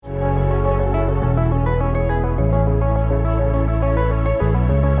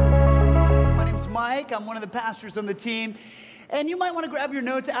I'm one of the pastors on the team. And you might want to grab your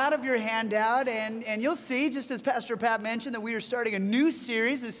notes out of your handout, and you'll see, just as Pastor Pat mentioned, that we are starting a new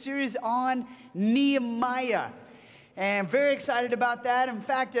series, a series on Nehemiah. And I'm very excited about that. In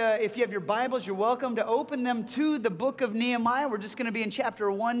fact, if you have your Bibles, you're welcome to open them to the book of Nehemiah. We're just going to be in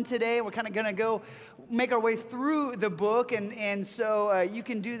chapter 1 today. We're kind of going to go make our way through the book, and so you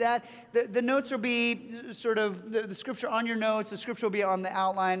can do that. The notes will be sort of the scripture on your notes. The scripture will be on the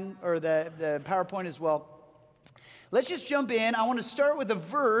outline or the PowerPoint as well. Let's just jump in. I want to start with a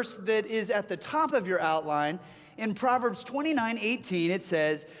verse that is at the top of your outline. In Proverbs 29:18, it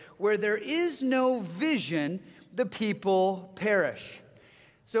says, "Where there is no vision, the people perish."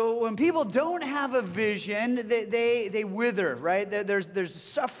 So when people don't have a vision, they wither, right? There's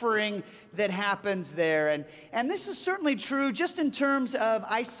suffering that happens there. And this is certainly true just in terms of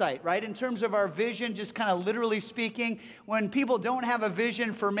eyesight, right? In terms of our vision, just kind of literally speaking, when people don't have a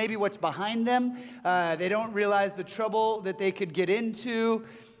vision for maybe what's behind them, they don't realize the trouble that they could get into.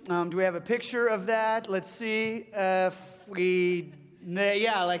 Do we have a picture of that? Let's see. Yeah,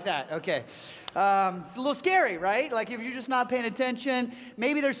 like that. Okay. It's a little scary, right? Like if you're just not paying attention,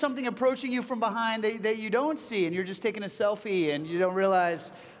 maybe there's something approaching you from behind that you don't see, and you're just taking a selfie, and you don't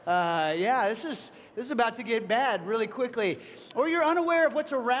realize, this is about to get bad really quickly. Or you're unaware of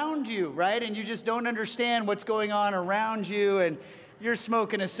what's around you, right? And you just don't understand what's going on around you, and you're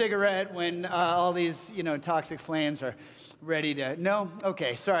smoking a cigarette when all these, toxic flames are ready to... No?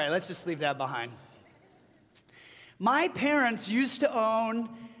 Okay, sorry, let's just leave that behind. My parents used to own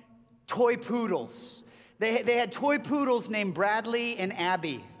toy poodles. They had toy poodles named Bradley and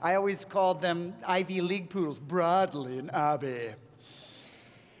Abby. I always called them Ivy League poodles, Bradley and Abby.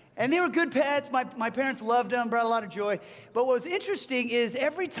 And they were good pets. My parents loved them, brought a lot of joy. But what was interesting is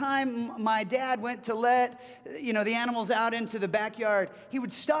every time my dad went to let, the animals out into the backyard, he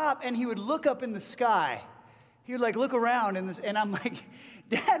would stop and he would look up in the sky. He would look around and I'm like,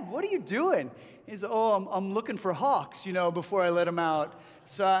 "Dad, what are you doing?" He's, I'm looking for hawks, before I let them out.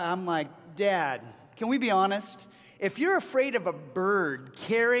 So I'm like, "Dad, can we be honest? If you're afraid of a bird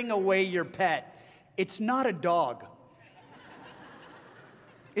carrying away your pet, it's not a dog.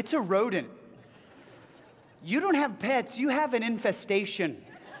 It's a rodent. You don't have pets, you have an infestation,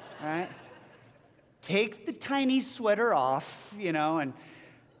 right? Take the tiny sweater off, and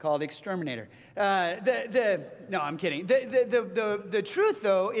call the exterminator." No, I'm kidding. The truth,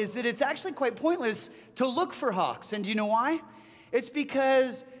 though, is that it's actually quite pointless to look for hawks. And do you know why? It's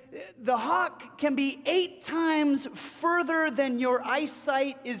because the hawk can be 8 times further than your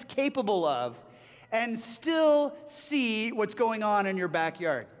eyesight is capable of and still see what's going on in your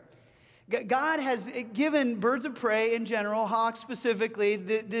backyard. God has given birds of prey in general, hawks specifically,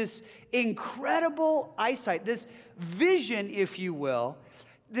 this incredible eyesight, this vision, if you will,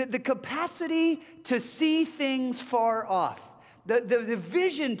 the capacity to see things far off. The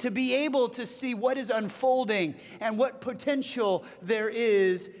vision to be able to see what is unfolding and what potential there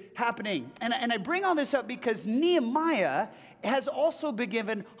is happening. And I bring all this up because Nehemiah has also been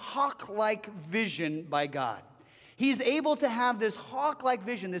given hawk-like vision by God. He's able to have this hawk-like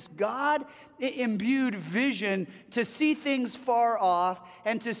vision, this God-imbued vision to see things far off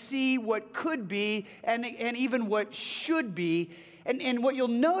and to see what could be and even what should be. And what you'll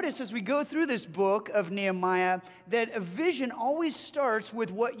notice as we go through this book of Nehemiah, that a vision always starts with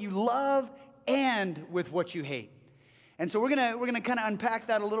what you love and with what you hate. And so we're gonna kind of unpack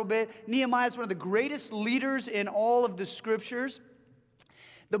that a little bit. Nehemiah is one of the greatest leaders in all of the scriptures.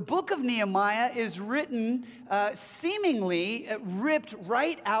 The book of Nehemiah is written seemingly ripped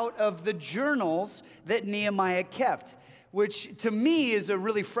right out of the journals that Nehemiah kept, which to me is a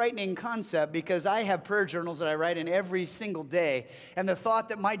really frightening concept because I have prayer journals that I write in every single day. And the thought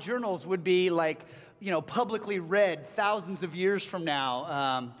that my journals would be publicly read thousands of years from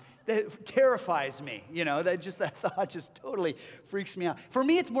now, that terrifies me. That thought just totally freaks me out. For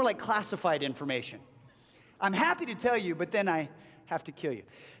me, it's more like classified information. I'm happy to tell you, but then I have to kill you.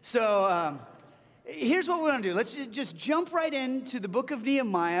 So, here's what we're going to do. Let's just jump right into the book of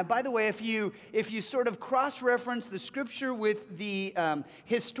Nehemiah. By the way, if you sort of cross-reference the scripture with the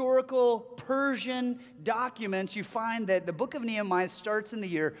historical Persian documents, you find that the book of Nehemiah starts in the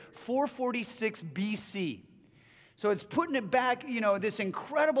year 446 BC. So it's putting it back, this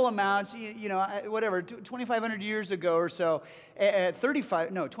incredible amount, 2,500 years ago or so,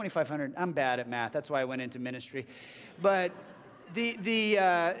 2,500. I'm bad at math. That's why I went into ministry. But the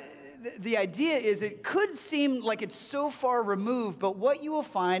the idea is it could seem like it's so far removed, but what you will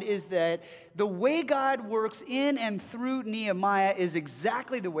find is that the way God works in and through Nehemiah is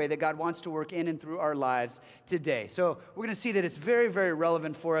exactly the way that God wants to work in and through our lives today. So we're going to see that it's very, very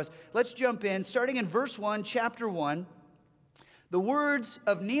relevant for us. Let's jump in, starting in verse 1, chapter 1. The words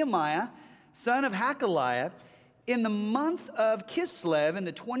of Nehemiah, son of Hakaliah, in the month of Kislev, in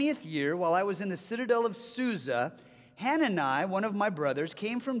the 20th year, while I was in the citadel of Susa, Hanani, one of my brothers,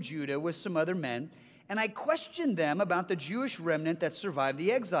 came from Judah with some other men, and I questioned them about the Jewish remnant that survived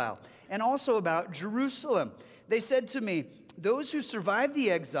the exile, and also about Jerusalem. They said to me, "Those who survived the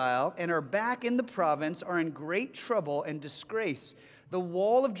exile and are back in the province are in great trouble and disgrace. The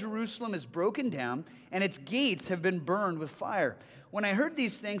wall of Jerusalem is broken down, and its gates have been burned with fire." When I heard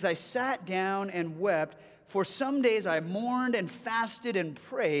these things, I sat down and wept. For some days I mourned and fasted and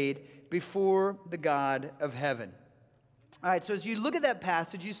prayed before the God of heaven. All right, so as you look at that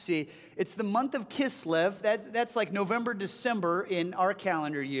passage, you see it's the month of Kislev. That's like November, December in our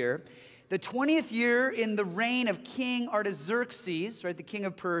calendar year. The 20th year in the reign of King Artaxerxes, right, the king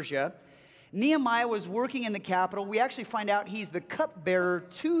of Persia. Nehemiah was working in the capital. We actually find out he's the cupbearer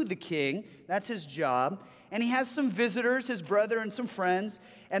to the king. That's his job. And he has some visitors, his brother and some friends,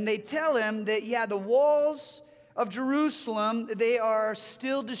 and they tell him that, yeah, the walls of Jerusalem, they are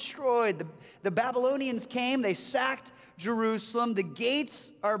still destroyed. The Babylonians came, they sacked Jerusalem, the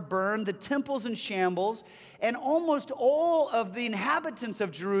gates are burned, the temple's in shambles, and almost all of the inhabitants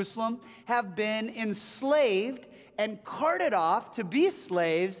of Jerusalem have been enslaved and carted off to be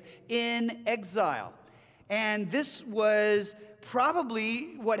slaves in exile. And this was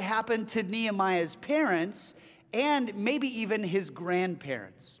probably what happened to Nehemiah's parents and maybe even his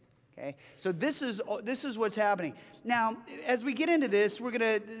grandparents. Okay, so this is what's happening. Now, as we get into this, we're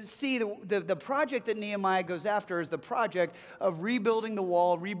going to see the project that Nehemiah goes after is the project of rebuilding the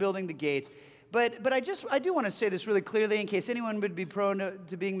wall, rebuilding the gates. But I do want to say this really clearly in case anyone would be prone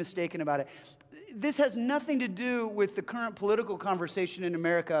to being mistaken about it. This has nothing to do with the current political conversation in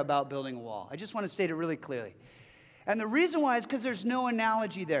America about building a wall. I just want to state it really clearly. And the reason why is because there's no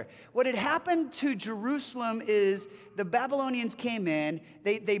analogy there. What had happened to Jerusalem is the Babylonians came in,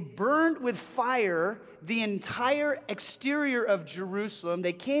 they burned with fire the entire exterior of Jerusalem.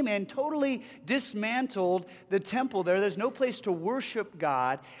 They came in, totally dismantled the temple there. There's no place to worship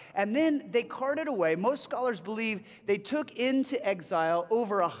God. And then they carted away. Most scholars believe they took into exile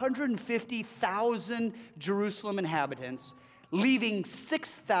over 150,000 Jerusalem inhabitants, leaving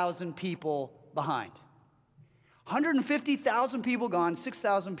 6,000 people behind. 150,000 people gone,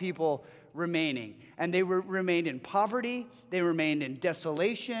 6,000 people remaining. And they remained in poverty, they remained in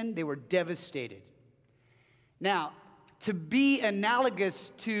desolation, they were devastated. Now, to be analogous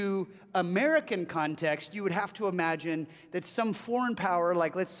to American context, you would have to imagine that some foreign power,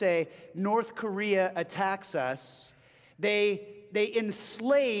 like let's say North Korea, attacks us. They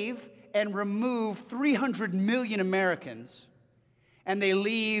enslave and remove 300 million Americans, and they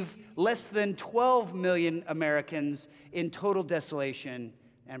leave less than 12 million Americans in total desolation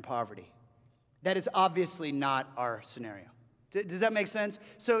and poverty. That is obviously not our scenario. Does that make sense?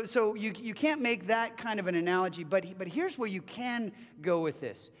 So you can't make that kind of an analogy, but here's where you can go with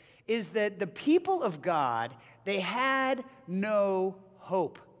this, is that the people of God, they had no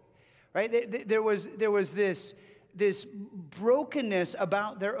hope, right? There was this brokenness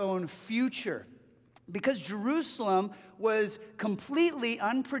about their own future. Because Jerusalem was completely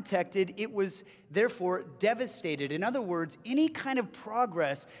unprotected, it was therefore devastated. In other words, any kind of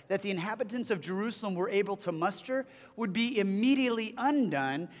progress that the inhabitants of Jerusalem were able to muster would be immediately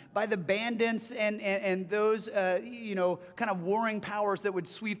undone by the bandits and those, kind of warring powers that would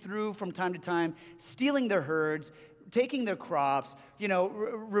sweep through from time to time, stealing their herds, taking their crops,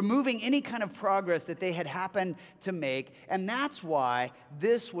 removing any kind of progress that they had happened to make. And that's why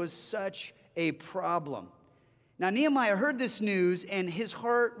this was such a problem. Now, Nehemiah heard this news, and his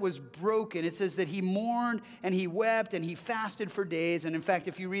heart was broken. It says that he mourned, and he wept, and he fasted for days. And in fact,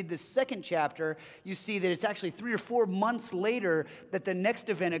 if you read the second chapter, you see that it's actually 3 or 4 months later that the next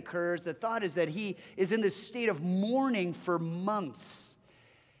event occurs. The thought is that he is in this state of mourning for months.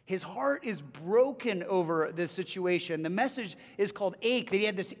 His heart is broken over this situation. The message is called ache, that he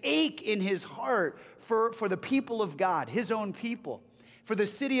had this ache in his heart for the people of God, his own people. For the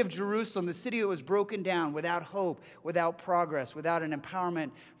city of Jerusalem, the city that was broken down without hope, without progress, without an empowerment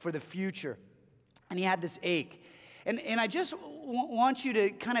for the future. And he had this ache. And I just want you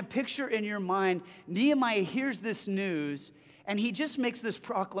to kind of picture in your mind, Nehemiah hears this news, and he just makes this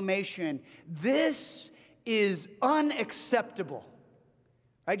proclamation. This is unacceptable.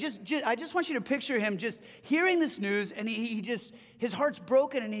 I just want you to picture him just hearing this news, and his heart's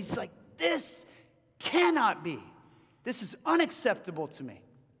broken, and he's like, this cannot be. This is unacceptable to me.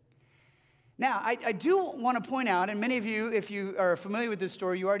 Now, I do want to point out, and many of you, if you are familiar with this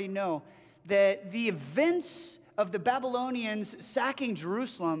story, you already know that the events of the Babylonians sacking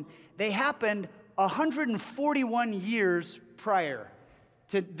Jerusalem, they happened 141 years prior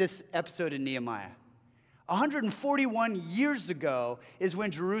to this episode in Nehemiah. 141 years ago is when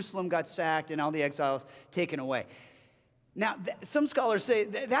Jerusalem got sacked and all the exiles taken away. Now, some scholars say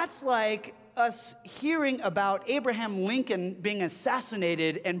that's like us hearing about Abraham Lincoln being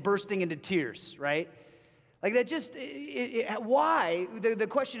assassinated and bursting into tears, right? Like that just, why? The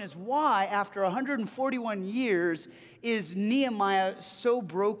question is, why, after 141 years, is Nehemiah so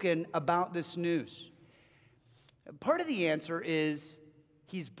broken about this news? Part of the answer is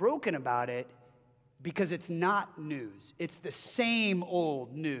he's broken about it because it's not news. It's the same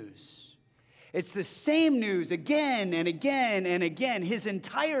old news. It's the same news again and again and again. His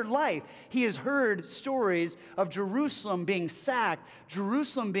entire life, he has heard stories of Jerusalem being sacked,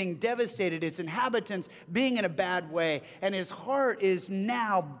 Jerusalem being devastated, its inhabitants being in a bad way. And his heart is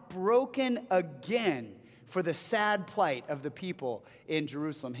now broken again for the sad plight of the people in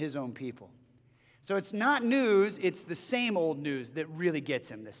Jerusalem, his own people. So it's not news, it's the same old news that really gets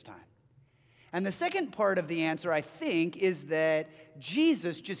him this time. And the second part of the answer, I think, is that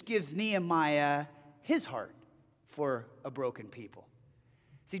Jesus just gives Nehemiah his heart for a broken people.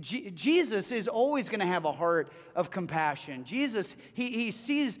 See, Jesus is always going to have a heart of compassion. Jesus, he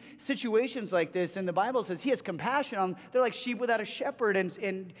sees situations like this, and the Bible says he has compassion on them. They're like sheep without a shepherd,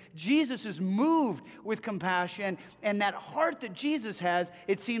 and Jesus is moved with compassion. And that heart that Jesus has,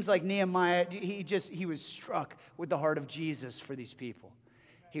 it seems like Nehemiah, he was struck with the heart of Jesus for these people.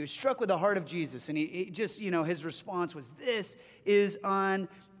 He was struck with the heart of Jesus, and he just, his response was, this is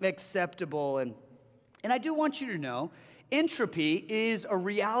unacceptable. And I do want you to know, entropy is a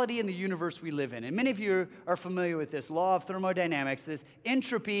reality in the universe we live in. And many of you are familiar with this law of thermodynamics. This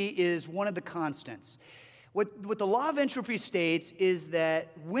entropy is one of the constants. What the law of entropy states is that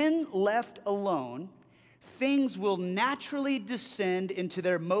when left alone, things will naturally descend into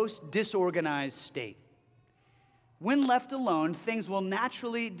their most disorganized state. When left alone, things will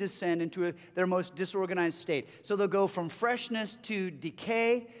naturally descend into their most disorganized state. So they'll go from freshness to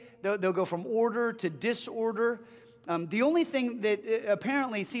decay. They'll go from order to disorder. The only thing that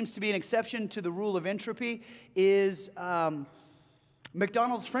apparently seems to be an exception to the rule of entropy is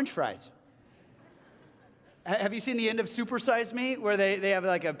McDonald's French fries. Have you seen the end of Super Size Me, where they have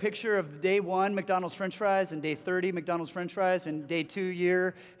like a picture of day 1 McDonald's French fries and day 30 McDonald's French fries and day 2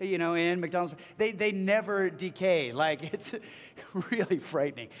 year, in McDonald's. They never decay. Like, it's really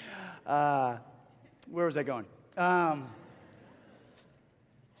frightening. Where was I going?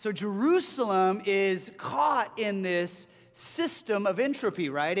 So Jerusalem is caught in this system of entropy,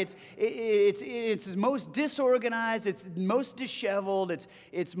 right? It's most disorganized, it's most disheveled,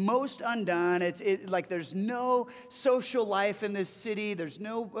 it's most undone. It's like there's no social life in this city. There's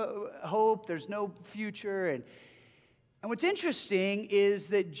no hope. There's no future. And what's interesting is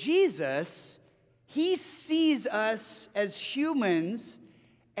that Jesus, he sees us as humans,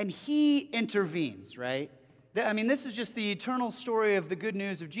 and he intervenes, right? I mean, this is just the eternal story of the good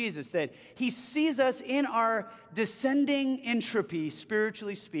news of Jesus, that he sees us in our descending entropy,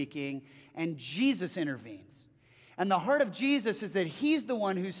 spiritually speaking, and Jesus intervenes. And the heart of Jesus is that he's the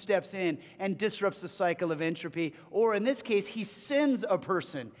one who steps in and disrupts the cycle of entropy, or in this case, he sends a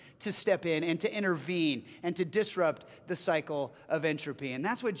person to step in and to intervene and to disrupt the cycle of entropy. And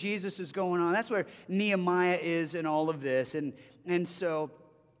that's what Jesus is going on. That's where Nehemiah is in all of this. And so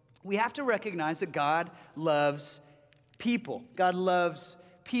we have to recognize that God loves people. God loves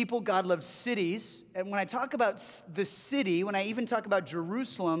people. God loves cities. And when I talk about the city, when I even talk about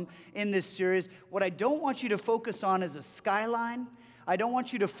Jerusalem in this series, what I don't want you to focus on is a skyline. I don't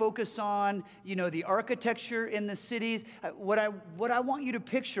want you to focus on, the architecture in the cities. What I want you to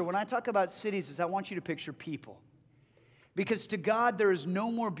picture when I talk about cities is I want you to picture people. Because to God, there is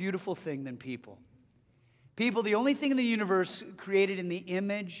no more beautiful thing than people. People, the only thing in the universe created in the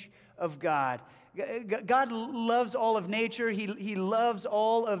image of God. God loves all of nature. He loves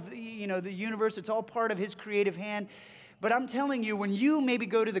all of the universe. It's all part of his creative hand. But I'm telling you, when you maybe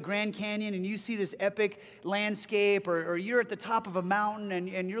go to the Grand Canyon and you see this epic landscape, or you're at the top of a mountain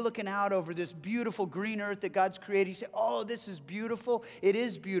and you're looking out over this beautiful green earth that God's created, you say, oh, this is beautiful. It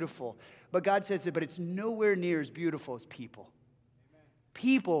is beautiful. But God says it, but it's nowhere near as beautiful as people.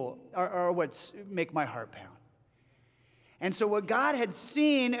 People are what make my heart pound. And so what God had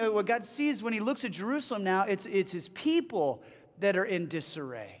seen, what God sees when he looks at Jerusalem now, it's his people that are in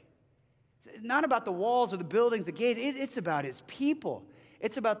disarray. It's not about the walls or the buildings, the gate. It's about his people.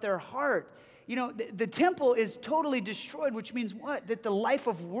 It's about their heart. You know, the temple is totally destroyed, which means what? That the life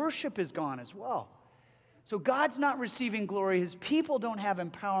of worship is gone as well. So God's not receiving glory. His people don't have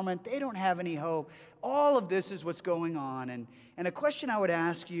empowerment. They don't have any hope. All of this is what's going on. And a question I would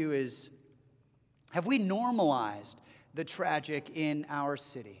ask you is, have we normalized the tragic in our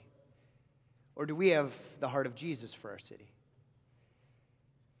city? Or do we have the heart of Jesus for our city?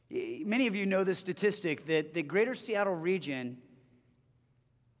 Many of you know the statistic that the greater Seattle region,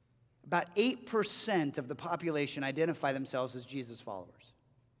 about 8% of the population identify themselves as Jesus followers.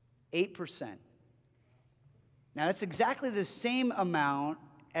 8%. Now, that's exactly the same amount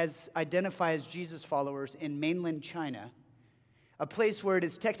as identify as Jesus followers in mainland China, a place where it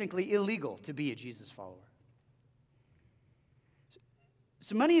is technically illegal to be a Jesus follower.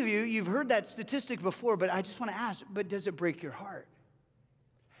 So many of you, you've heard that statistic before, but I just want to ask, but does it break your heart?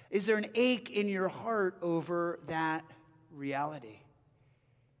 Is there an ache in your heart over that reality?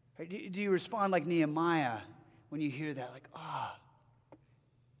 Do you respond like Nehemiah when you hear that? Like,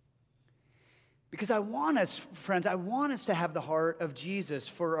 Because I want us, friends, to have the heart of Jesus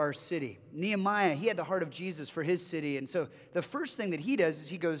for our city. Nehemiah, he had the heart of Jesus for his city. And so the first thing that he does is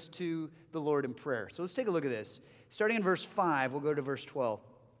he goes to the Lord in prayer. So let's take a look at this. Starting in verse 5, we'll go to verse 12.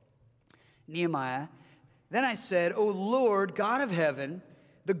 Nehemiah, then I said, O Lord, God of heaven,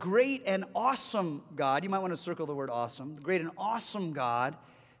 the great and awesome God, you might want to circle the word awesome, the great and awesome God,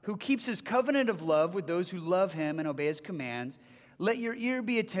 who keeps his covenant of love with those who love him and obey his commands, let your ear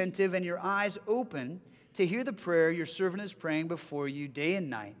be attentive and your eyes open to hear the prayer your servant is praying before you day and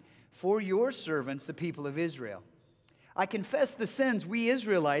night for your servants, the people of Israel. I confess the sins we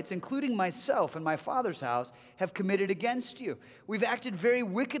Israelites, including myself and my father's house, have committed against you. We've acted very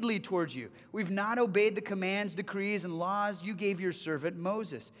wickedly towards you. We've not obeyed the commands, decrees, and laws you gave your servant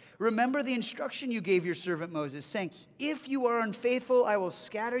Moses. Remember the instruction you gave your servant Moses, saying, if you are unfaithful, I will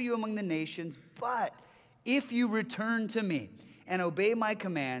scatter you among the nations, but if you return to me and obey my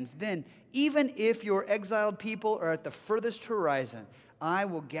commands, then even if your exiled people are at the furthest horizon, I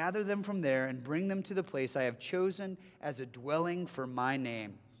will gather them from there and bring them to the place I have chosen as a dwelling for my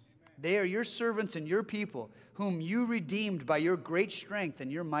name. They are your servants and your people, whom you redeemed by your great strength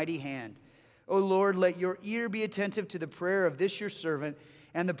and your mighty hand. O Lord, let your ear be attentive to the prayer of this your servant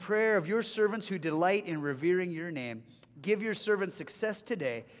and the prayer of your servants who delight in revering your name. Give your servant success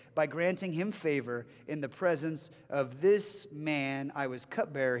today by granting him favor in the presence of this man. I was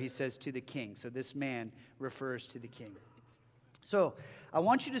cupbearer, he says, to the king. So this man refers to the king. So I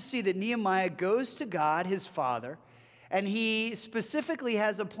want you to see that Nehemiah goes to God, his father, and he specifically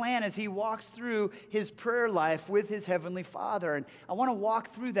has a plan as he walks through his prayer life with his heavenly Father. And I want to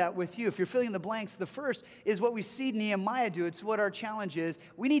walk through that with you. If you're filling in the blanks, the first is what we see Nehemiah do. It's what our challenge is.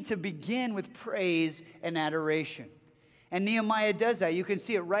 We need to begin with praise and adoration. And Nehemiah does that. You can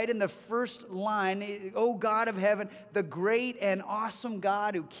see it right in the first line. O God of heaven, the great and awesome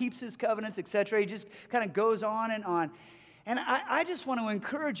God who keeps his covenants, etc. He just kind of goes on and on. And I just want to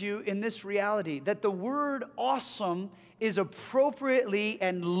encourage you in this reality that the word awesome is appropriately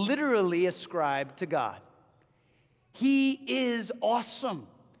and literally ascribed to God. He is awesome.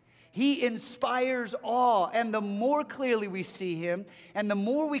 He inspires awe. And the more clearly we see him and the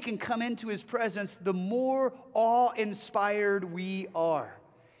more we can come into his presence, the more awe-inspired we are.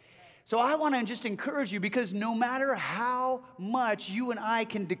 So I want to just encourage you, because no matter how much you and I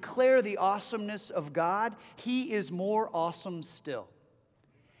can declare the awesomeness of God, he is more awesome still.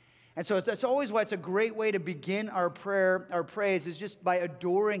 And so that's always why it's a great way to begin our prayer, our praise, is just by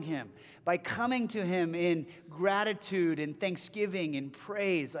adoring him, by coming to him in gratitude and thanksgiving and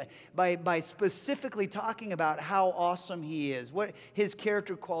praise, by specifically talking about how awesome he is, what his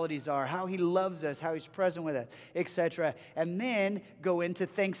character qualities are, how he loves us, how he's present with us, etc. And then go into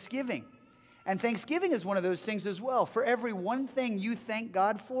thanksgiving. And thanksgiving is one of those things as well. For every one thing you thank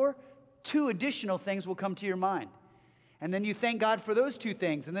God for, 2 additional things will come to your mind. And then you thank God for those 2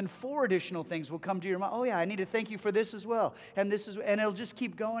 things, and then 4 additional things will come to your mind. Oh yeah, I need to thank you for this as well. And it'll just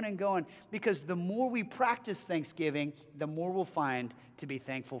keep going and going, because the more we practice thanksgiving, the more we'll find to be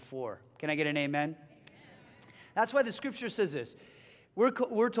thankful for. Can I get an amen? That's why the scripture says this.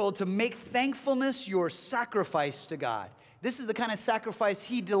 We're told to make thankfulness your sacrifice to God. This is the kind of sacrifice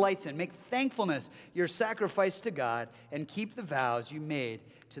he delights in. Make thankfulness your sacrifice to God and keep the vows you made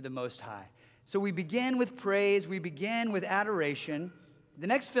to the Most High. So we begin with praise, we begin with adoration. The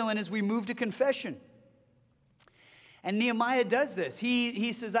next fill-in is we move to confession. And Nehemiah does this.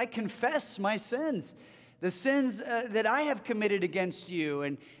 He says, I confess my sins. the sins that I have committed against you.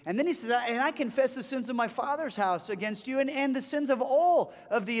 And then he says, and I confess the sins of my father's house against you and the sins of all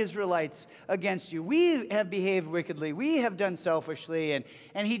of the Israelites against you. We have behaved wickedly. We have done selfishly.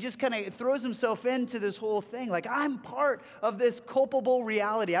 And he just kind of throws himself into this whole thing. Like, I'm part of this culpable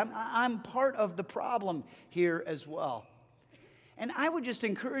reality. I'm part of the problem here as well. And I would just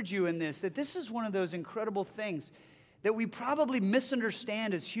encourage you in this, that this is one of those incredible things that we probably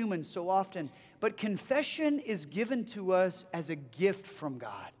misunderstand as humans so often. But confession is given to us as a gift from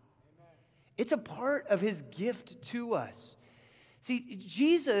God. It's a part of his gift to us. See,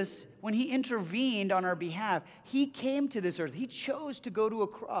 Jesus, when he intervened on our behalf, he came to this earth. He chose to go to a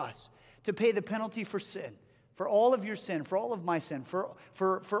cross to pay the penalty for sin, for all of your sin, for all of my sin, for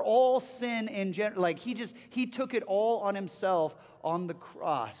all sin in general. Like, he took it all on himself on the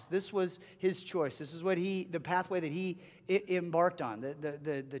cross. This was his choice. This is what the pathway that he embarked on,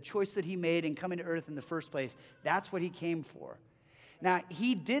 the choice that he made in coming to earth in the first place. That's what he came for. Now,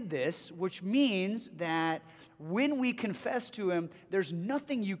 he did this, which means that when we confess to him, there's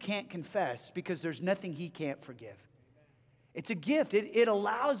nothing you can't confess because there's nothing he can't forgive. It's a gift. It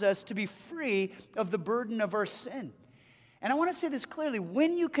allows us to be free of the burden of our sin. And I want to say this clearly.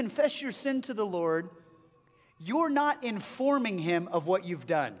 When you confess your sin to the Lord, you're not informing him of what you've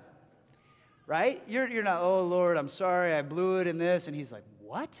done, right? You're not, oh, Lord, I'm sorry, I blew it in this. And he's like,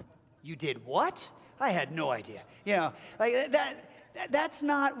 what? You did what? I had no idea. You know, like that's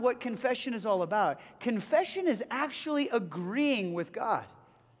not what confession is all about. Confession is actually agreeing with God.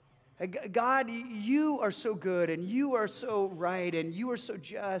 God, you are so good, and you are so right, and you are so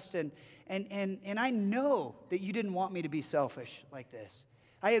just, and I know that you didn't want me to be selfish like this.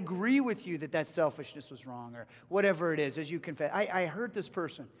 I agree with you that selfishness was wrong, or whatever it is, as you confess. I hurt this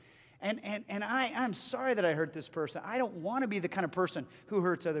person, and I'm sorry that I hurt this person. I don't want to be the kind of person who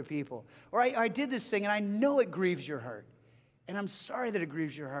hurts other people. Or I did this thing, and I know it grieves your heart, and I'm sorry that it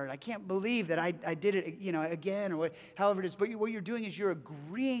grieves your heart. I can't believe that I did it, again, or however it is. But what you're doing is you're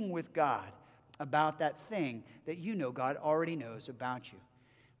agreeing with God about that thing that you know God already knows about you.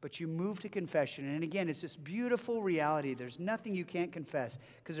 But you move to confession. And again, it's this beautiful reality. There's nothing you can't confess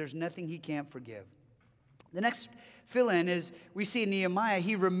because there's nothing he can't forgive. The next fill-in is we see in Nehemiah,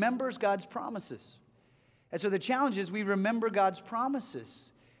 he remembers God's promises. And so the challenge is we remember God's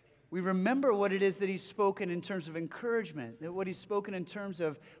promises. We remember what it is that he's spoken in terms of encouragement, what he's spoken in terms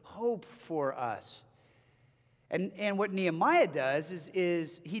of hope for us. And what Nehemiah does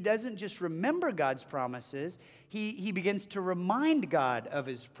is he doesn't just remember God's promises, he begins to remind God of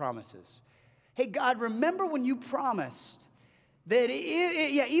his promises. Hey, God, remember when you promised that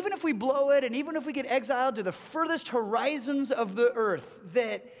even if we blow it and even if we get exiled to the furthest horizons of the earth,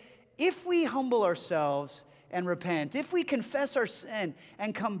 that if we humble ourselves and repent, if we confess our sin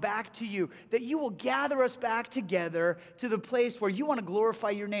and come back to you, that you will gather us back together to the place where you want to glorify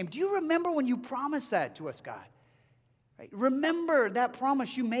your name. Do you remember when you promised that to us, God? Remember that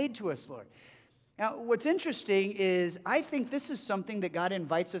promise you made to us, Lord. Now, what's interesting is I think this is something that God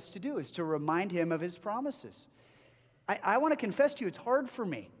invites us to do, is to remind him of his promises. I want to confess to you, it's hard for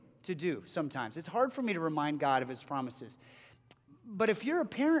me to do sometimes. It's hard for me to remind God of his promises. But if you're a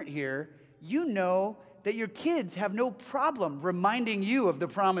parent here, you know that your kids have no problem reminding you of the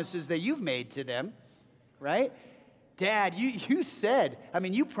promises that you've made to them, right? Dad, you said,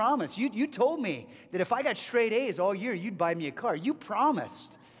 you promised. You told me that if I got straight A's all year, you'd buy me a car. You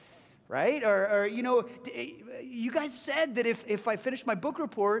promised, right? Or you guys said that if I finished my book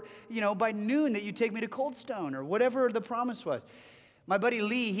report, by noon that you'd take me to Cold Stone or whatever the promise was. My buddy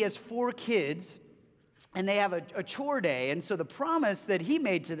Lee, he has 4 kids, and they have a chore day. And so the promise that he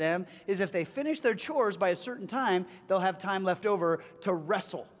made to them is if they finish their chores by a certain time, they'll have time left over to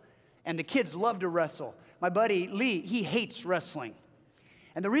wrestle. And the kids love to wrestle. My buddy Lee, he hates wrestling.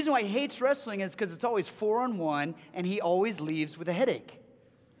 And the reason why he hates wrestling is because it's always 4-on-1, and he always leaves with a headache.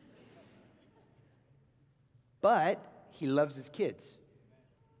 But he loves his kids.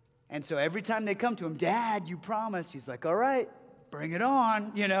 And so every time they come to him, Dad, you promised. He's like, all right, bring it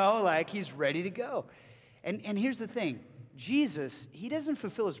on, like he's ready to go. And here's the thing. Jesus, he doesn't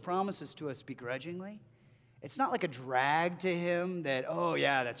fulfill his promises to us begrudgingly. It's not like a drag to him that, oh,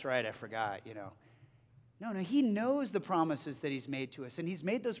 yeah, that's right, I forgot, No, he knows the promises that he's made to us, and he's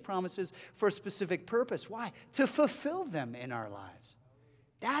made those promises for a specific purpose. Why? To fulfill them in our lives.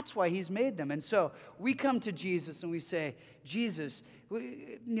 That's why he's made them. And so we come to Jesus and we say, Jesus,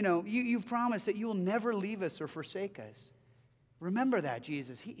 you've promised that you will never leave us or forsake us. Remember that,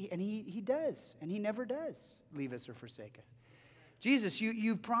 Jesus. He does, and he never does leave us or forsake us. Jesus,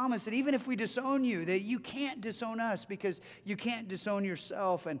 you promised that even if we disown you, that you can't disown us because you can't disown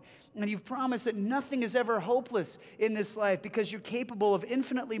yourself. And you've promised that nothing is ever hopeless in this life because you're capable of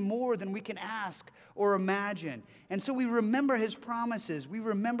infinitely more than we can ask or imagine. And so we remember his promises. We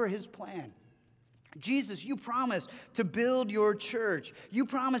remember his plan. Jesus, you promised to build your church. You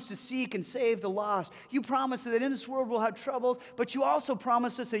promised to seek and save the lost. You promised that in this world we'll have troubles, but you also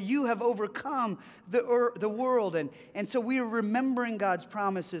promised us that you have overcome the world. And so we are remembering God's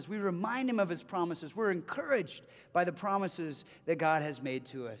promises. We remind him of his promises. We're encouraged by the promises that God has made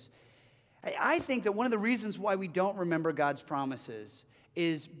to us. I think that one of the reasons why we don't remember God's promises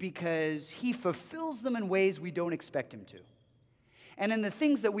is because he fulfills them in ways we don't expect him to. And in the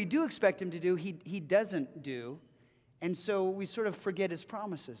things that we do expect him to do, he doesn't do. And so we sort of forget his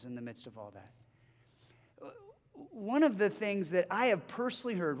promises in the midst of all that. One of the things that I have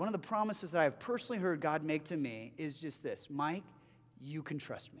personally heard, one of the promises that I have personally heard God make to me is just this: Mike, you can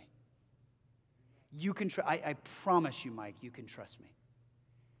trust me. I promise you, Mike, you can trust me.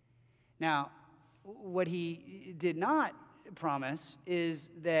 Now, what he did not promise is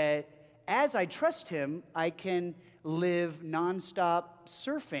that as I trust him, I can live nonstop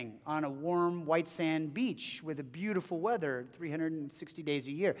surfing on a warm white sand beach with a beautiful weather 360 days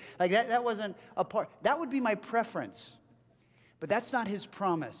a year. Like that wasn't a part. That would be my preference. But that's not his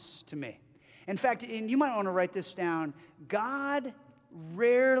promise to me. In fact, and you might want to write this down, God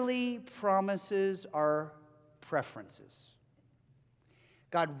rarely promises our preferences.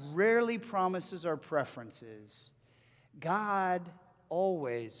 God rarely promises our preferences. God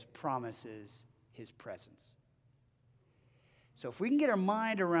always promises his presence. So if we can get our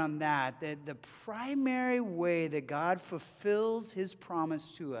mind around that the primary way that God fulfills his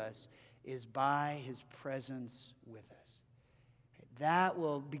promise to us is by his presence with us. That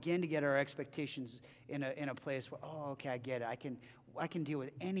will begin to get our expectations in a place where, oh, okay, I get it. I can deal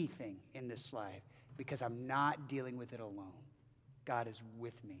with anything in this life because I'm not dealing with it alone. God is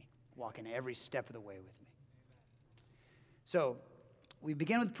with me, walking every step of the way with me. So we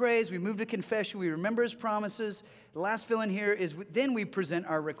begin with praise, we move to confession, we remember his promises. The last fill in here is then we present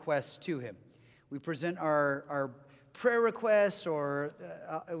our requests to him. We present our prayer requests, or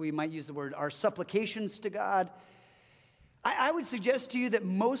we might use the word our supplications to God. I would suggest to you that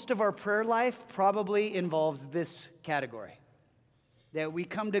most of our prayer life probably involves this category. That we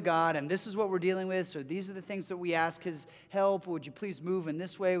come to God and this is what we're dealing with, so these are the things that we ask his help. Would you please move in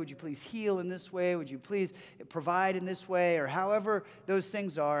this way? Would you please heal in this way? Would you please provide in this way? Or however those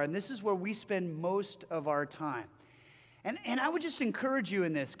things are. And this is where we spend most of our time. And I would just encourage you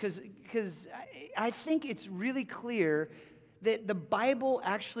in this because I think it's really clear that the Bible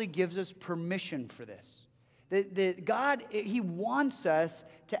actually gives us permission for this. That God, he wants us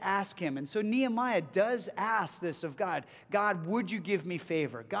to ask him. And so Nehemiah does ask this of God. God, would you give me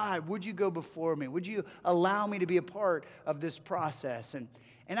favor? God, would you go before me? Would you allow me to be a part of this process? And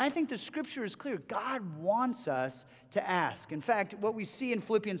I think the scripture is clear. God wants us to ask. In fact, what we see in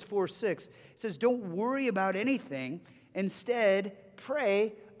Philippians 4:6 says, don't worry about anything. Instead,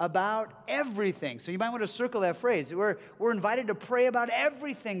 pray about everything. So you might want to circle that phrase. We're invited to pray about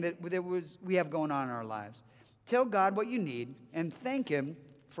everything that we have going on in our lives. Tell God what you need and thank him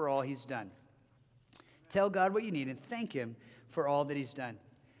for all he's done. Tell God what you need and thank him for all that he's done.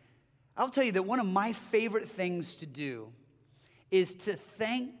 I'll tell you that one of my favorite things to do is to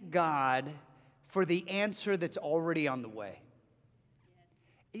thank God for the answer that's already on the way.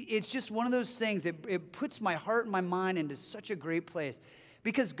 It's just one of those things, it puts my heart and my mind into such a great place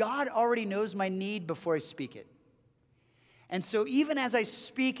because God already knows my need before I speak it. And so even as I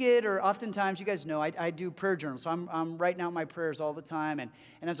speak it, or oftentimes, you guys know, I do prayer journals. So I'm writing out my prayers all the time. And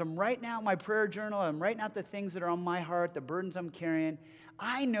as I'm writing out my prayer journal, I'm writing out the things that are on my heart, the burdens I'm carrying.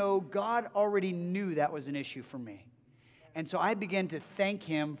 I know God already knew that was an issue for me. And so I began to thank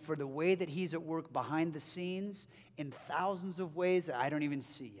him for the way that he's at work behind the scenes in thousands of ways that I don't even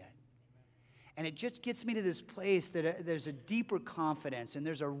see yet. And it just gets me to this place that there's a deeper confidence and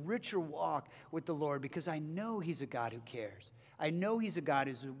there's a richer walk with the Lord because I know he's a God who cares. I know he's a God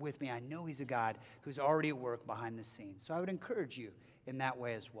who's with me. I know he's a God who's already at work behind the scenes. So I would encourage you in that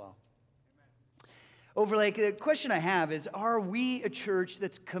way as well. Overlake, the question I have is, are we a church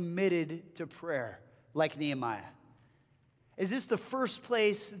that's committed to prayer like Nehemiah? Is this the first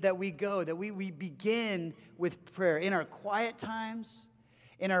place that we go, that we begin with prayer in our quiet times,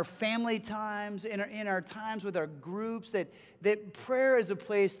 in our family times, in our times with our groups, that prayer is a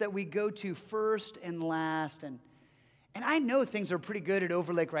place that we go to first and last. And I know things are pretty good at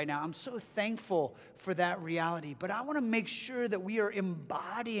Overlake right now. I'm so thankful for that reality. But I want to make sure that we are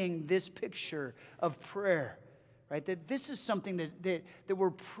embodying this picture of prayer, right? That this is something that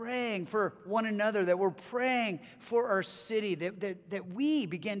we're praying for one another, that we're praying for our city, that we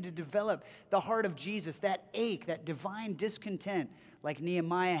begin to develop the heart of Jesus, that ache, that divine discontent like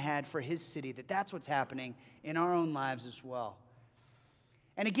Nehemiah had for his city, that's what's happening in our own lives as well.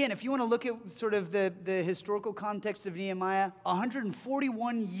 And again, if you want to look at sort of the historical context of Nehemiah,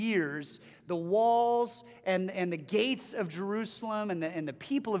 141 years, the walls and the gates of Jerusalem and the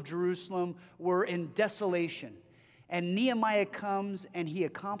people of Jerusalem were in desolation. And Nehemiah comes and he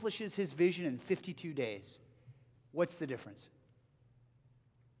accomplishes his vision in 52 days. What's the difference?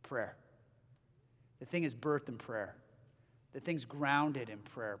 Prayer. The thing is birthed in prayer. The thing's grounded in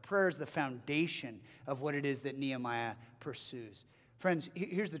prayer. Prayer is the foundation of what it is that Nehemiah pursues. Friends,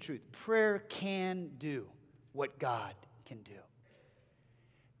 here's the truth. Prayer can do what God can do.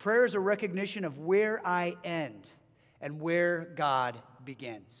 Prayer is a recognition of where I end and where God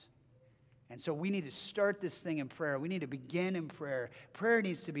begins. And so we need to start this thing in prayer. We need to begin in prayer. Prayer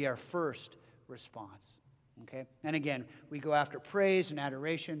needs to be our first response. Okay? And again, we go after praise and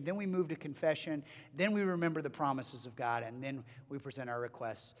adoration. Then we move to confession. Then we remember the promises of God. And then we present our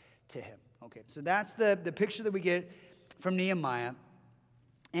requests to Him. Okay, so that's the picture that we get from Nehemiah.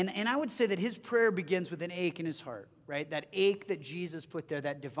 And I would say that his prayer begins with an ache in his heart, right? That ache that Jesus put there,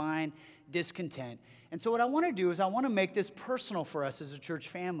 that divine discontent. And so what I want to do is I want to make this personal for us as a church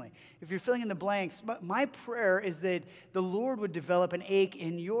family. If you're filling in the blanks, my prayer is that the Lord would develop an ache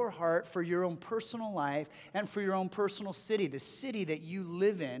in your heart for your own personal life and for your own personal city, the city that you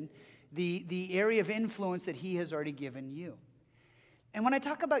live in, the area of influence that He has already given you. And when I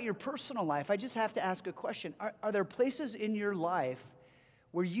talk about your personal life, I just have to ask a question. Are there places in your life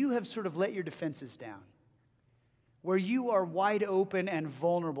where you have sort of let your defenses down, where you are wide open and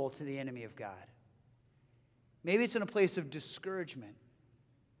vulnerable to the enemy of God? Maybe it's in a place of discouragement.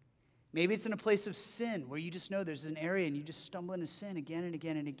 Maybe it's in a place of sin where you just know there's an area and you just stumble into sin again and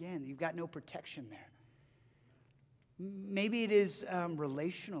again and again. You've got no protection there. Maybe it is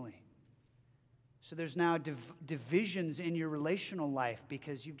relationally. So there's now divisions in your relational life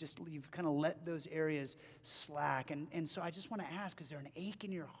because you've kind of let those areas slack. And so I just want to ask, is there an ache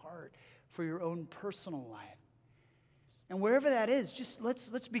in your heart for your own personal life? And wherever that is, just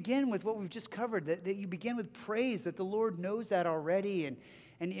let's begin with what we've just covered, that you begin with praise, that the Lord knows that already,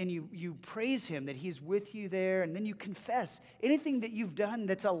 and you praise Him, that He's with you there, and then you confess anything that you've done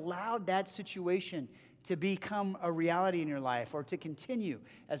that's allowed that situation to become a reality in your life or to continue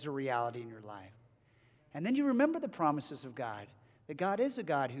as a reality in your life. And then you remember the promises of God, that God is a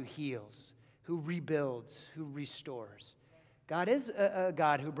God who heals, who rebuilds, who restores. God is a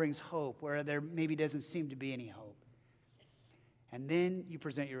God who brings hope where there maybe doesn't seem to be any hope. And then you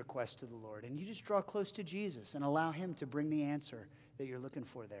present your request to the Lord, and you just draw close to Jesus and allow Him to bring the answer that you're looking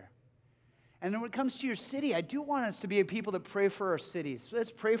for there. And then when it comes to your city, I do want us to be a people that pray for our cities.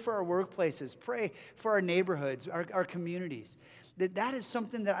 Let's pray for our workplaces, pray for our neighborhoods, our communities. That is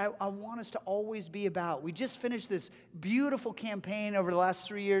something that I want us to always be about. We just finished this beautiful campaign over the last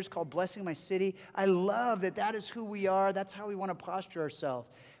 3 years called Blessing My City. I love that is who we are. That's how we want to posture ourselves.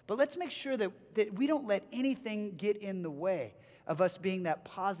 But let's make sure that we don't let anything get in the way of us being that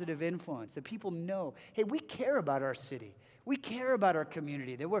positive influence, that people know, hey, we care about our city. We care about our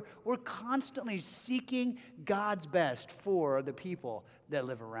community, that we're constantly seeking God's best for the people that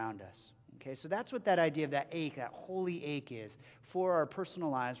live around us. Okay, so that's what that idea of that ache, that holy ache is for our personal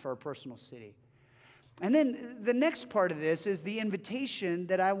lives, for our personal city. And then the next part of this is the invitation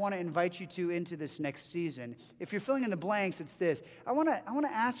that I want to invite you to into this next season. If you're filling in the blanks, it's this. I want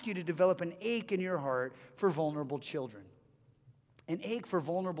to ask you to develop an ache in your heart for vulnerable children. An ache for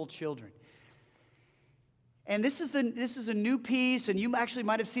vulnerable children. And this is a new piece, and you actually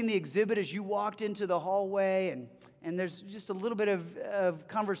might have seen the exhibit as you walked into the hallway, and there's just a little bit of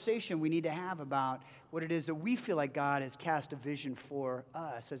conversation we need to have about what it is that we feel like God has cast a vision for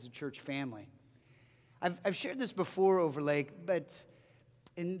us as a church family. I've shared this before over Lake, but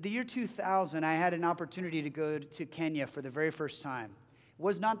in the year 2000, I had an opportunity to go to Kenya for the very first time. It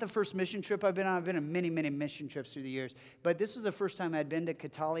was not the first mission trip I've been on. I've been on many, many mission trips through the years, but this was the first time I'd been to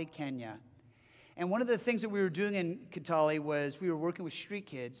Kitale, Kenya. And one of the things that we were doing in Kitale was we were working with street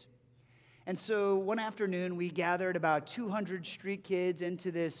kids. And so one afternoon, we gathered about 200 street kids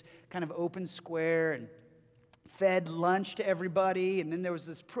into this kind of open square and fed lunch to everybody. And then there was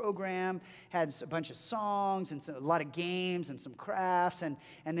this program, had a bunch of songs and a lot of games and some crafts. And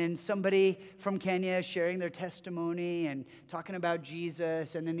then somebody from Kenya sharing their testimony and talking about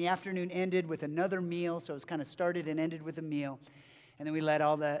Jesus. And then the afternoon ended with another meal. So it was kind of started and ended with a meal. And then we let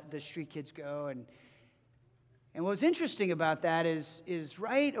all the street kids go. And what was interesting about that is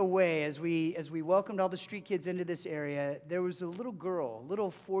right away, as we welcomed all the street kids into this area, there was a little girl, a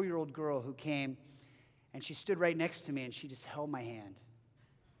little 4-year-old girl who came, and she stood right next to me, and she just held my hand.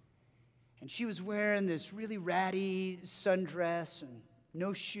 And she was wearing this really ratty sundress and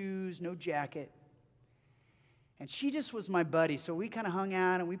no shoes, no jacket. And she just was my buddy. So we kind of hung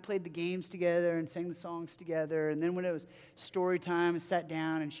out and we played the games together and sang the songs together. And then when it was story time, I sat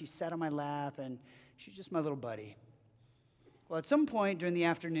down and she sat on my lap and she's just my little buddy. Well, at some point during the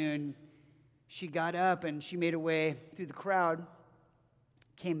afternoon, she got up and she made her way through the crowd,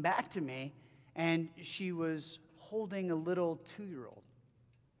 came back to me, and she was holding a little 2-year-old.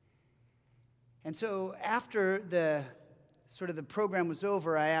 And so after the program was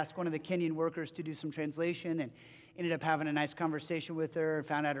over, I asked one of the Kenyan workers to do some translation and ended up having a nice conversation with her,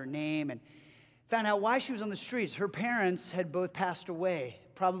 found out her name, and found out why she was on the streets. Her parents had both passed away,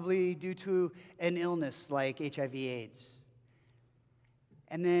 probably due to an illness like HIV/AIDS.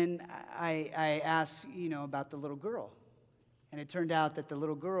 And then I asked, about the little girl. And it turned out that the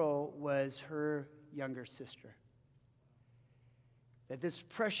little girl was her younger sister. That this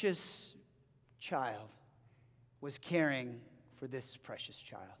precious child was caring for this precious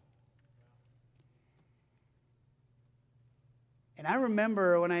child. And I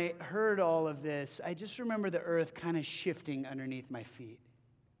remember when I heard all of this, I just remember the earth kind of shifting underneath my feet.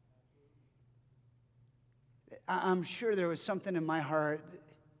 I'm sure there was something in my heart,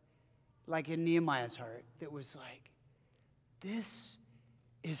 like in Nehemiah's heart, that was like, this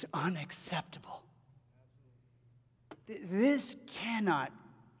is unacceptable. This cannot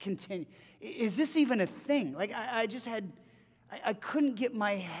continue. Is this even a thing? Like, I couldn't get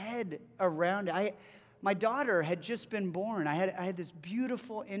my head around it. My daughter had just been born. I had this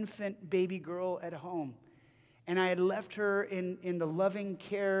beautiful infant baby girl at home. And I had left her in the loving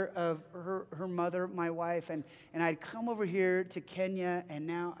care of her mother, my wife. And I'd come over here to Kenya, and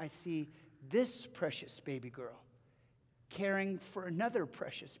now I see this precious baby girl caring for another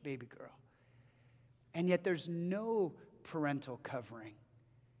precious baby girl. And yet there's no parental covering.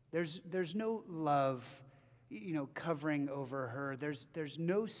 There's no love, covering over her. There's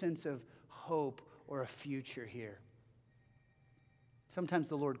no sense of hope or a future here. Sometimes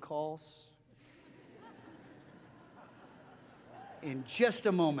the Lord calls in just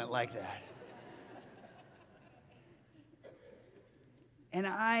a moment like that. And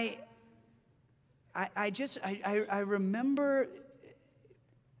I remember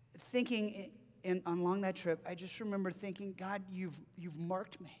thinking along that trip, I just remember thinking, God, you've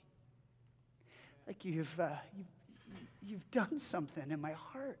marked me. Like you've done something in my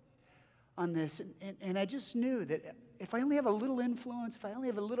heart on this. And I just knew that if I only have a little influence, if I only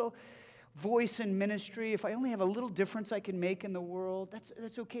have a little voice in ministry, if I only have a little difference I can make in the world,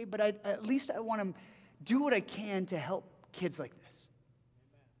 that's okay. But at least I want to do what I can to help kids like this.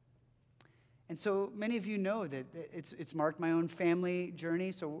 And so many of you know that it's marked my own family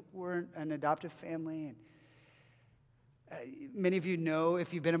journey. So we're an adoptive family. And many of you know,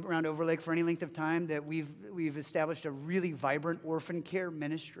 if you've been around Overlake for any length of time, that we've established a really vibrant orphan care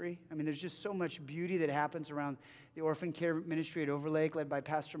ministry. I mean, there's just so much beauty that happens around the orphan care ministry at Overlake, led by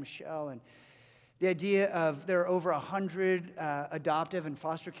Pastor Michelle. And the idea of there are over 100 adoptive and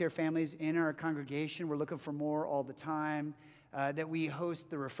foster care families in our congregation. We're looking for more all the time. That we host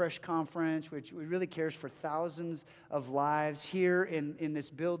the Refresh Conference, which really cares for thousands of lives here in this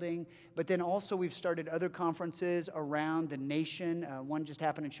building. But then also we've started other conferences around the nation. One just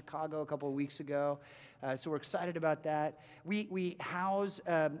happened in Chicago a couple of weeks ago. So we're excited about that. We house,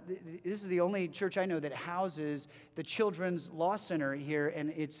 this is the only church I know that houses the Children's Law Center here.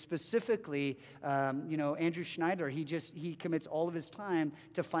 And it's specifically, Andrew Schneider, he commits all of his time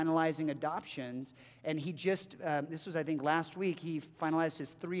to finalizing adoptions. And he just, this was I think last week, he finalized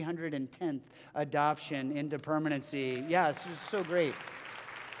his 310th adoption into permanency. Yeah, it's just so great.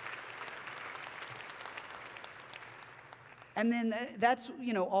 And then that's,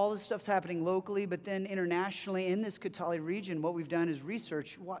 all this stuff's happening locally, but then internationally in this Kitale region, what we've done is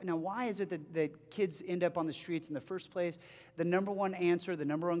research. Now, why is it that kids end up on the streets in the first place? The number one answer, the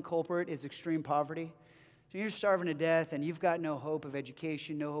number one culprit is extreme poverty. So you're starving to death and you've got no hope of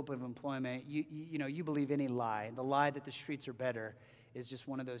education, no hope of employment. You believe any lie. The lie that the streets are better is just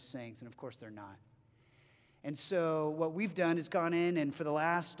one of those things, and of course they're not. And so what we've done is gone in, and for the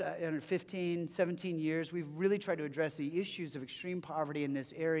last 15, 17 years, we've really tried to address the issues of extreme poverty in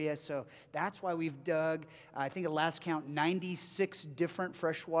this area. So that's why we've dug, I think at last count, 96 different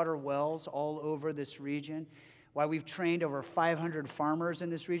freshwater wells all over this region. why we've trained over 500 farmers in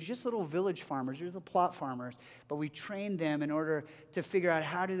this region, just little village farmers, just little plot farmers, but we trained them in order to figure out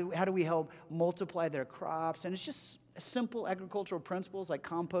how do we help multiply their crops. And it's just simple agricultural principles like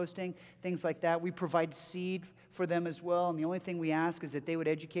composting, things like that. We provide seed for them as well, and the only thing we ask is that they would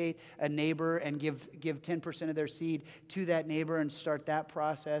educate a neighbor and give 10% of their seed to that neighbor and start that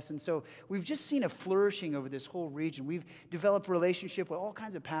process. And so we've just seen a flourishing over this whole region. We've developed relationship with all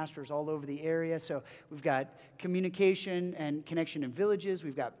kinds of pastors all over the area. So we've got communication and connection in villages.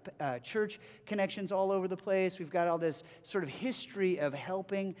 We've got church connections all over the place. We've got all this sort of history of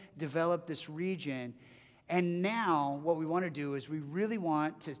helping develop this region. And now what we want to do is we really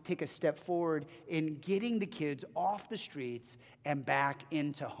want to take a step forward in getting the kids off the streets and back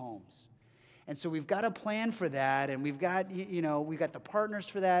into homes. And so we've got a plan for that, and we've got the partners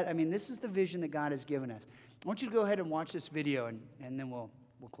for that. I mean, this is the vision that God has given us. I want you to go ahead and watch this video, and then we'll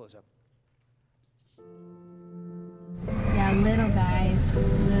close up. Yeah, little guys.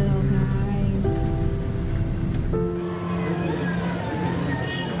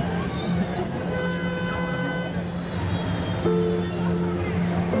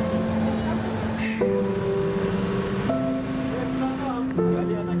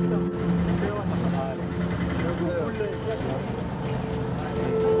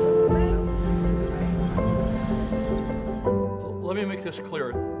 Let me make this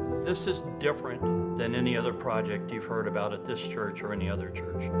clear. This is different than any other project you've heard about at this church or any other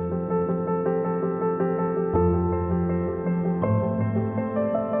church.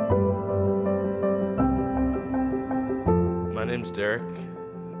 My name's Derek.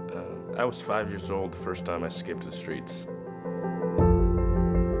 I was 5 years old the first time I escaped the streets.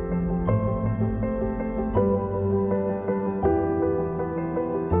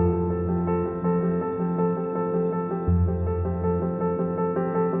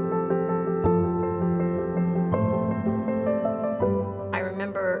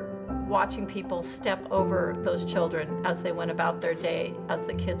 Watching people step over those children as they went about their day, as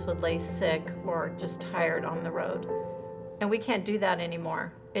the kids would lay sick or just tired on the road. And we can't do that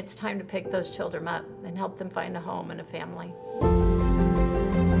anymore. It's time to pick those children up and help them find a home and a family.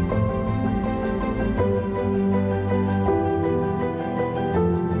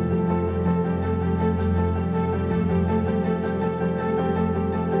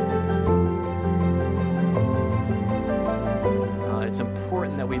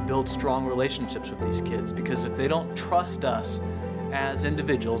 That we build strong relationships with these kids, because if they don't trust us as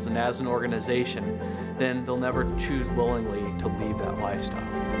individuals and as an organization, then they'll never choose willingly to leave that lifestyle.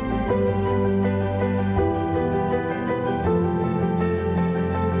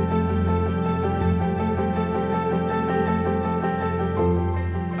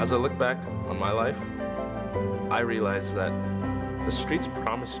 As I look back on my life, I realized that the streets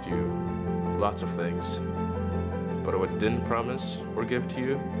promised you lots of things. But what it didn't promise or give to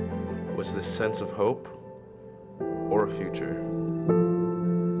you was this sense of hope or a future.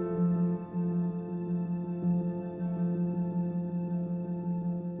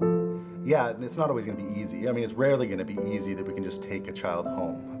 Yeah, and it's not always going to be easy. I mean, it's rarely going to be easy that we can just take a child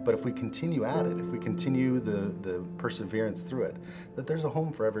home. But if we continue at it, if we continue the perseverance through it, that there's a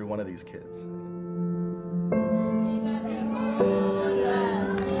home for every one of these kids.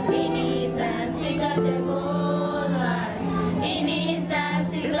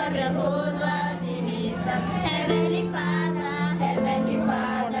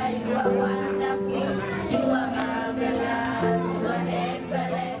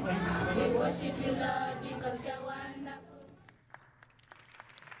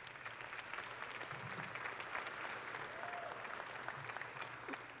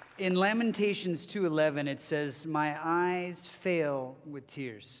 In Lamentations 2:11, it says, "My eyes fail with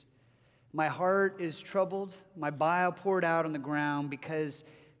tears. My heart is troubled, my bile poured out on the ground, because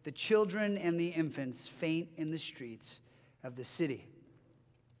the children and the infants faint in the streets of the city."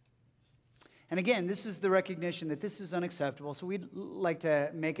 And again, this is the recognition that this is unacceptable, so we'd like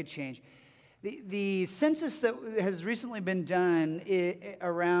to make a change. The census that has recently been done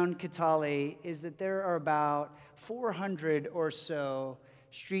around Kitale is that there are about 400 or so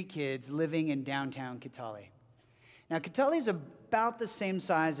street kids living in downtown Kitale. Now, Kitale is about the same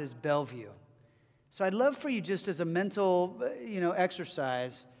size as Bellevue. So I'd love for you, just as a mental,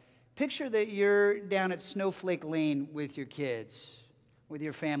 exercise, picture that you're down at Snowflake Lane with your kids, with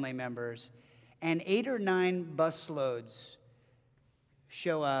your family members, and 8 or 9 bus loads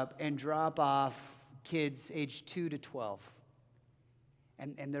show up and drop off kids aged 2 to 12.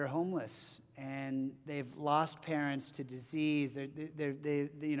 And they're homeless, and they've lost parents to disease.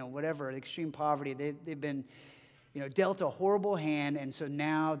 They whatever, extreme poverty. They've been dealt a horrible hand, and so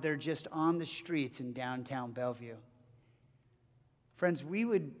now they're just on the streets in downtown Bellevue. Friends, we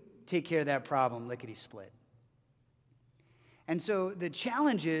would take care of that problem lickety-split. And so the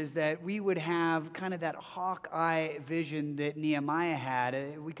challenge is that we would have kind of that hawk-eye vision that Nehemiah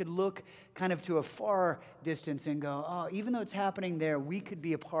had. We could look kind of to a far distance and go, oh, even though it's happening there, we could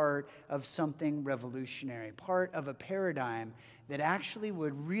be a part of something revolutionary, part of a paradigm that actually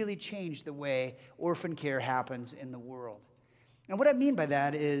would really change the way orphan care happens in the world. And what I mean by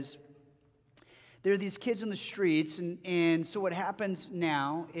that is there are these kids in the streets, and so what happens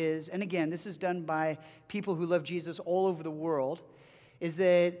now is, and again, this is done by people who love Jesus all over the world, is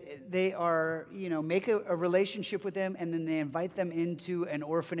that they are, make a relationship with them, and then they invite them into an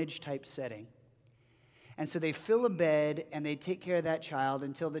orphanage-type setting. And so they fill a bed, and they take care of that child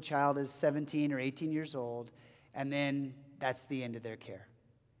until the child is 17 or 18 years old, and then that's the end of their care.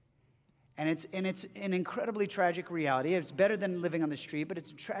 And it's an incredibly tragic reality. It's better than living on the street, but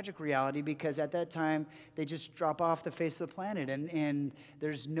it's a tragic reality because at that time, they just drop off the face of the planet, and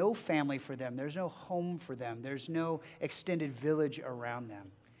there's no family for them. There's no home for them. There's no extended village around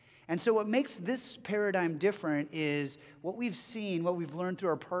them. And so what makes this paradigm different is what we've seen, what we've learned through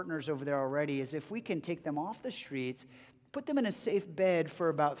our partners over there already, is if we can take them off the streets, put them in a safe bed for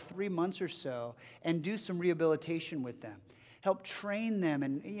about 3 months or so, and do some rehabilitation with them. Help train them,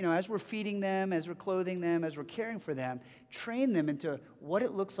 and as we're feeding them, as we're clothing them, as we're caring for them, train them into what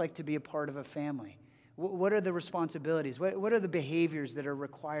it looks like to be a part of a family. What are the responsibilities? What are the behaviors that are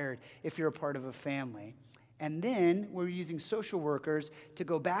required if you're a part of a family? And then we're using social workers to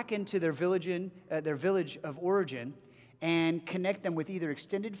go back into their village of origin and connect them with either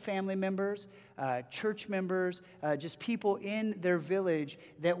extended family members, church members, just people in their village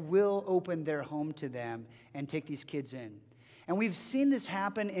that will open their home to them and take these kids in. And we've seen this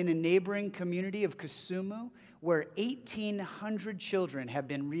happen in a neighboring community of Kisumu, where 1,800 children have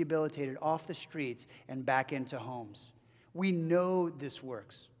been rehabilitated off the streets and back into homes. We know this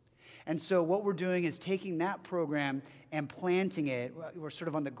works. And so what we're doing is taking that program and planting it. We're sort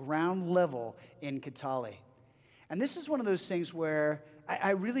of on the ground level in Kitale. And this is one of those things where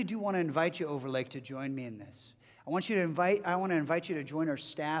I really do want to invite you, Overlake, to join me in this. I want to invite you to join our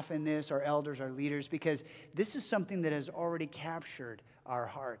staff in this, our elders, our leaders, because this is something that has already captured our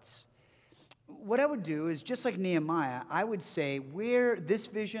hearts. What I would do is, just like Nehemiah, I would say where this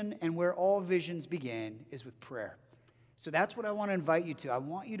vision and where all visions begin is with prayer. So that's what I want to invite you to. I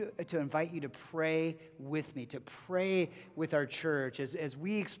want you to invite you to pray with me, to pray with our church as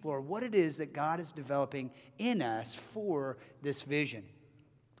we explore what it is that God is developing in us for this vision.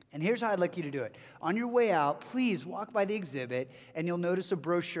 And here's how I'd like you to do it. On your way out, please walk by the exhibit, and you'll notice a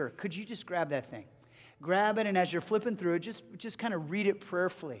brochure. Could you just grab that thing? Grab it, and as you're flipping through it, just kind of read it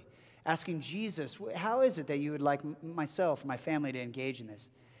prayerfully, asking Jesus, how is it that you would like myself, my family to engage in this?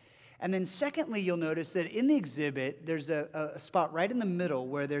 And then secondly, you'll notice that in the exhibit, there's a spot right in the middle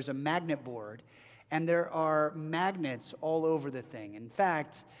where there's a magnet board, and there are magnets all over the thing. In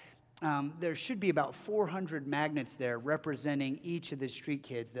fact, there should be about 400 magnets there representing each of the street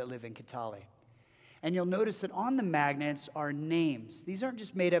kids that live in Kitale. And you'll notice that on the magnets are names. These aren't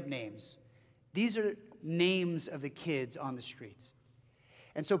just made-up names. These are names of the kids on the streets.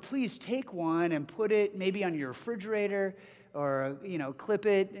 And so please take one and put it maybe on your refrigerator or, clip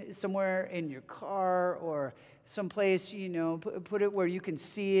it somewhere in your car or someplace, put it where you can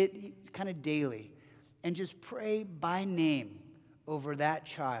see it kind of daily. And just pray by name over that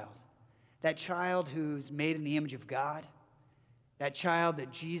child who's made in the image of God, that child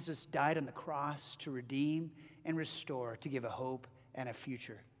that Jesus died on the cross to redeem and restore, to give a hope and a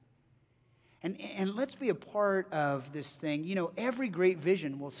future. And let's be a part of this thing. Every great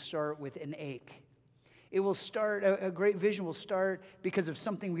vision will start with an ache. It will start, a great vision will start because of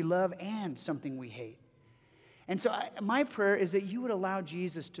something we love and something we hate. And so my prayer is that you would allow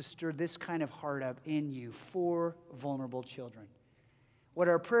Jesus to stir this kind of heart up in you for vulnerable children. What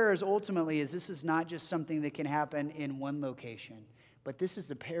our prayer is ultimately is this is not just something that can happen in one location, but this is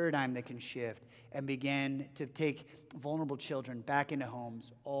the paradigm that can shift and begin to take vulnerable children back into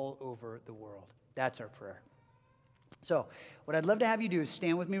homes all over the world. That's our prayer. So what I'd love to have you do is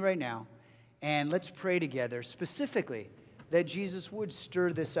stand with me right now, and let's pray together, specifically that Jesus would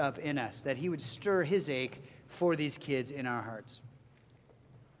stir this up in us, that he would stir his ache for these kids in our hearts.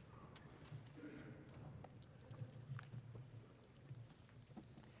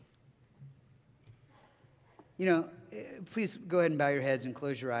 Please go ahead and bow your heads and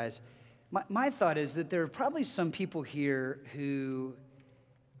close your eyes. My thought is that there are probably some people here who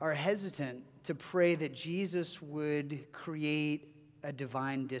are hesitant to pray that Jesus would create a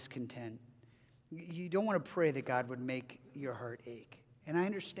divine discontent You don't want to pray that God would make your heart ache. And I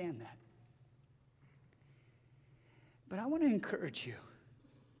understand that. But I want to encourage you.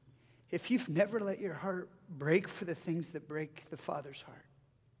 If you've never let your heart break for the things that break the Father's heart,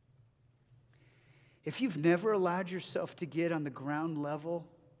 if you've never allowed yourself to get on the ground level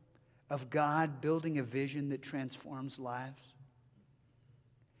of God building a vision that transforms lives,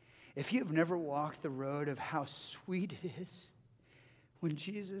 if you've never walked the road of how sweet it is when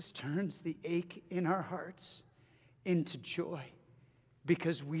Jesus turns the ache in our hearts into joy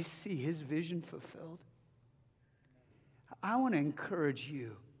because we see his vision fulfilled, I want to encourage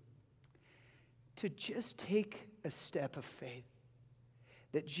you to just take a step of faith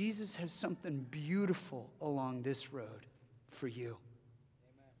that Jesus has something beautiful along this road for you.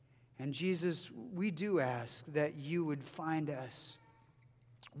 And Jesus, we do ask that you would find us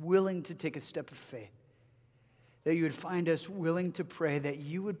willing to take a step of faith, that you would find us willing to pray, that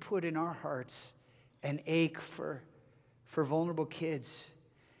you would put in our hearts an ache for vulnerable kids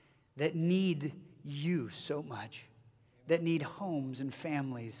that need you so much, that need homes and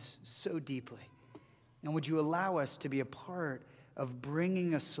families so deeply. And would you allow us to be a part of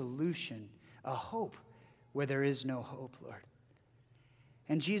bringing a solution, a hope where there is no hope, Lord?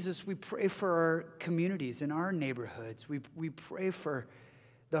 And Jesus, we pray for our communities and our neighborhoods. We pray for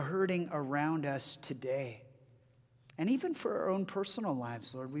the hurting around us today. And even for our own personal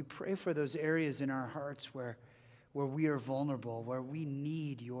lives, Lord, we pray for those areas in our hearts where we are vulnerable, where we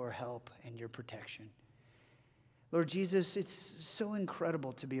need your help and your protection. Lord Jesus, it's so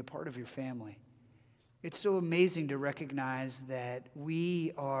incredible to be a part of your family. It's so amazing to recognize that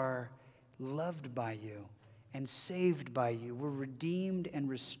we are loved by you and saved by you. We're redeemed and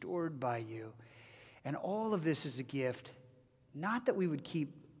restored by you. And all of this is a gift, not that we would keep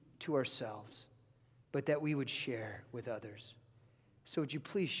to ourselves, but that we would share with others. So would you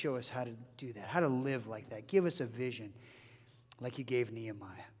please show us how to do that, how to live like that? Give us a vision like you gave Nehemiah.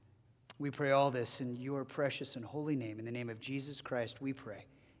 We pray all this in your precious and holy name. In the name of Jesus Christ, we pray.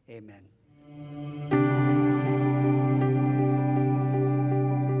 Amen.